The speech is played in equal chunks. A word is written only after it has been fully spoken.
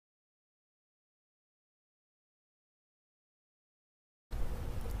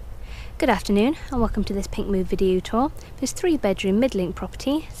Good afternoon and welcome to this Pinkmove video tour for this 3-bedroom mid-link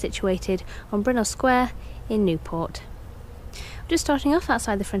property situated on Brinell Square in Newport. I'm just starting off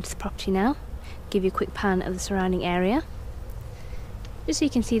outside the front of the property now, give you a quick pan of the surrounding area, just so you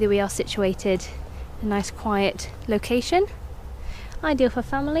can see that we are situated in a nice quiet location, ideal for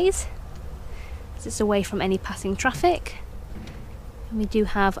families as it's away from any passing traffic, and we do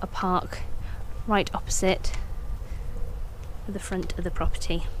have a park right opposite the front of the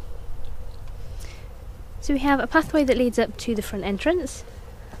property. So we have a pathway that leads up to the front entrance,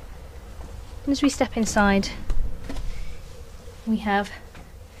 and as we step inside we have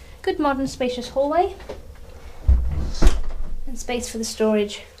a good modern spacious hallway and space for the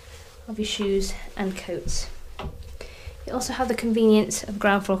storage of your shoes and coats. You also have the convenience of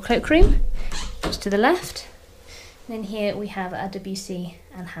ground floor cloakroom just to the left, and then here we have a WC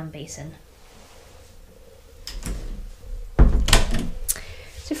and hand basin.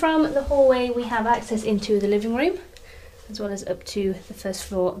 So from the hallway we have access into the living room as well as up to the first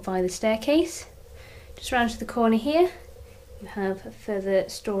floor via the staircase. Just round to the corner here you have further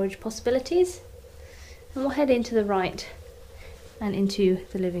storage possibilities, and we'll head into the right and into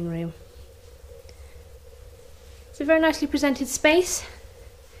the living room. It's a very nicely presented space,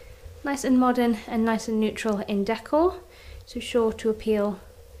 nice and modern and nice and neutral in decor, so sure to appeal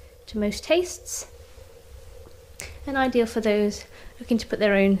to most tastes, and ideal for those looking to put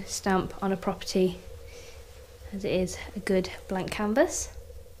their own stamp on a property, as it is a good blank canvas.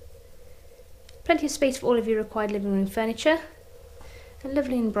 Plenty of space for all of your required living room furniture, and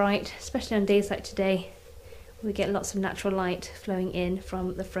lovely and bright, especially on days like today where we get lots of natural light flowing in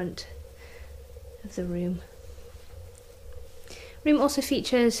from the front of the room. The room also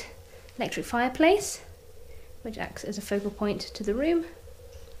features electric fireplace which acts as a focal point to the room,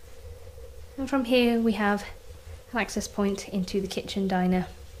 and from here we have an access point into the kitchen diner.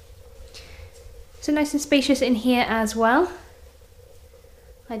 So nice and spacious in here as well,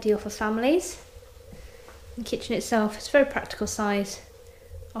 ideal for families. The kitchen itself is a very practical size,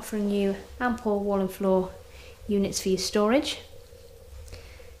 offering you ample wall and floor units for your storage.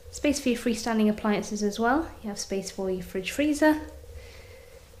 Space for your freestanding appliances as well. You have space for your fridge freezer, an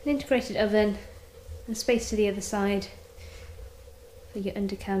integrated oven, and space to the other side for your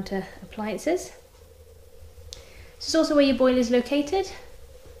under counter appliances. This is also where your boiler is located.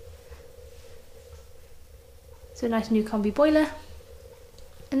 So a nice new combi boiler,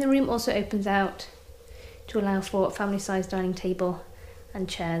 and the room also opens out to allow for a family size dining table and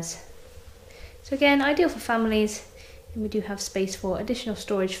chairs. So again, ideal for families, and we do have space for additional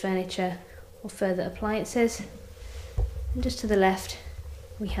storage furniture or further appliances. And just to the left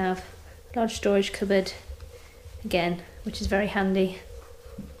we have a large storage cupboard, again, which is very handy.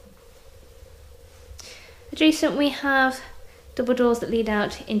 Adjacent we have double doors that lead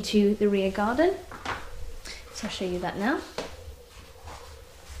out into the rear garden, so I'll show you that now.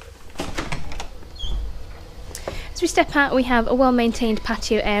 As we step out we have a well-maintained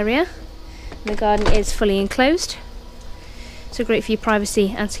patio area, and the garden is fully enclosed, so great for your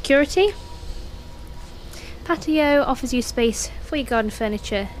privacy and security. Patio offers you space for your garden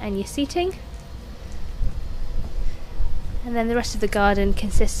furniture and your seating, and then the rest of the garden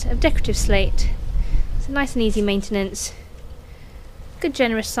consists of decorative slate. So nice and easy maintenance, good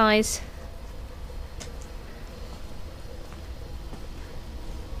generous size.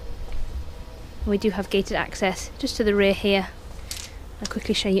 And we do have gated access just to the rear here. I'll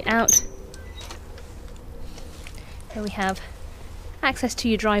quickly show you out. Here we have access to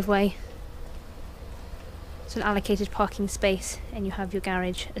your driveway, so an allocated parking space, and you have your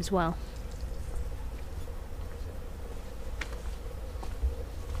garage as well.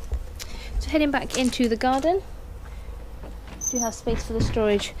 Heading back into the garden, you do have space for the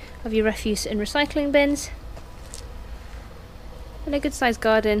storage of your refuse and recycling bins, and a good sized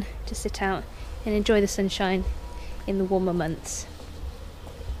garden to sit out and enjoy the sunshine in the warmer months.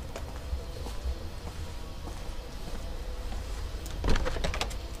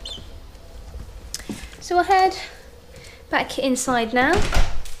 So we'll head back inside now, and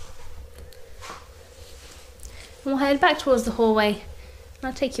we'll head back towards the hallway, and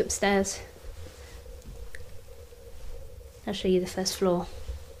I'll take you upstairs. I'll show you the first floor.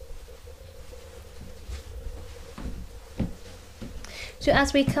 So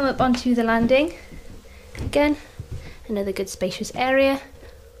as we come up onto the landing, again, another good spacious area,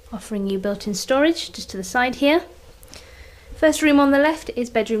 offering you built-in storage just to the side here. First room on the left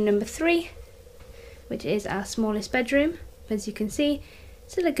is bedroom number 3, which is our smallest bedroom. As you can see,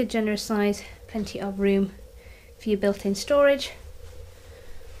 still a good generous size, plenty of room for your built-in storage,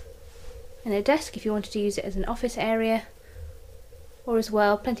 and a desk if you wanted to use it as an office area, or as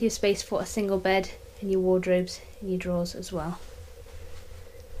well plenty of space for a single bed and your wardrobes and your drawers as well.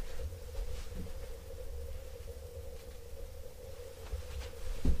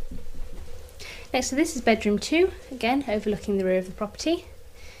 Next to this is bedroom 2, again overlooking the rear of the property.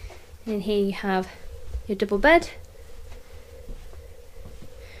 And in here you have your double bed.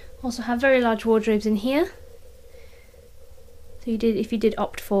 Also have very large wardrobes in here. So if you did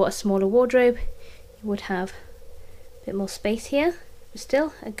opt for a smaller wardrobe, you would have a bit more space here, but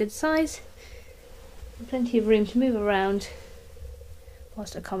still a good size. And plenty of room to move around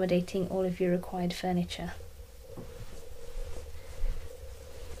whilst accommodating all of your required furniture.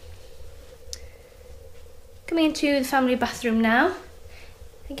 Coming into the family bathroom now.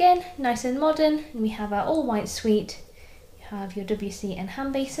 Again, nice and modern, and we have our all white suite. You have your WC and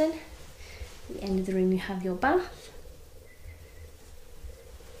hand basin. At the end of the room you have your bath.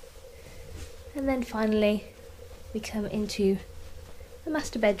 And then finally we come into the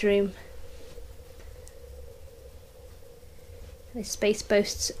master bedroom. This space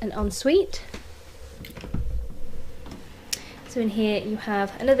boasts an ensuite. So in here you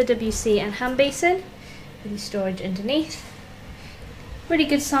have another WC and hand basin with your storage underneath. Really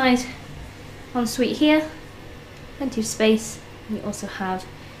good size ensuite here, plenty of space, and you also have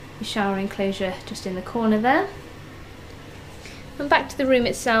your shower enclosure just in the corner there. And back to the room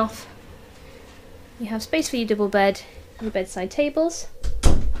itself, you have space for your double bed and your bedside tables.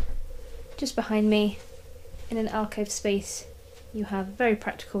 Just behind me, in an alcove space, you have a very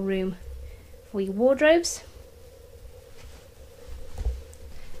practical room for your wardrobes.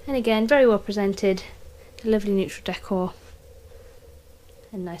 And again, very well presented, lovely neutral decor,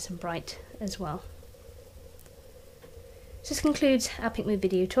 and nice and bright as well. So this concludes our Pinkmove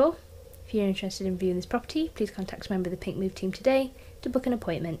video tour. If you're interested in viewing this property, please contact a member of the Pinkmove team today to book an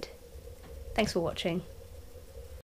appointment. Thanks for watching.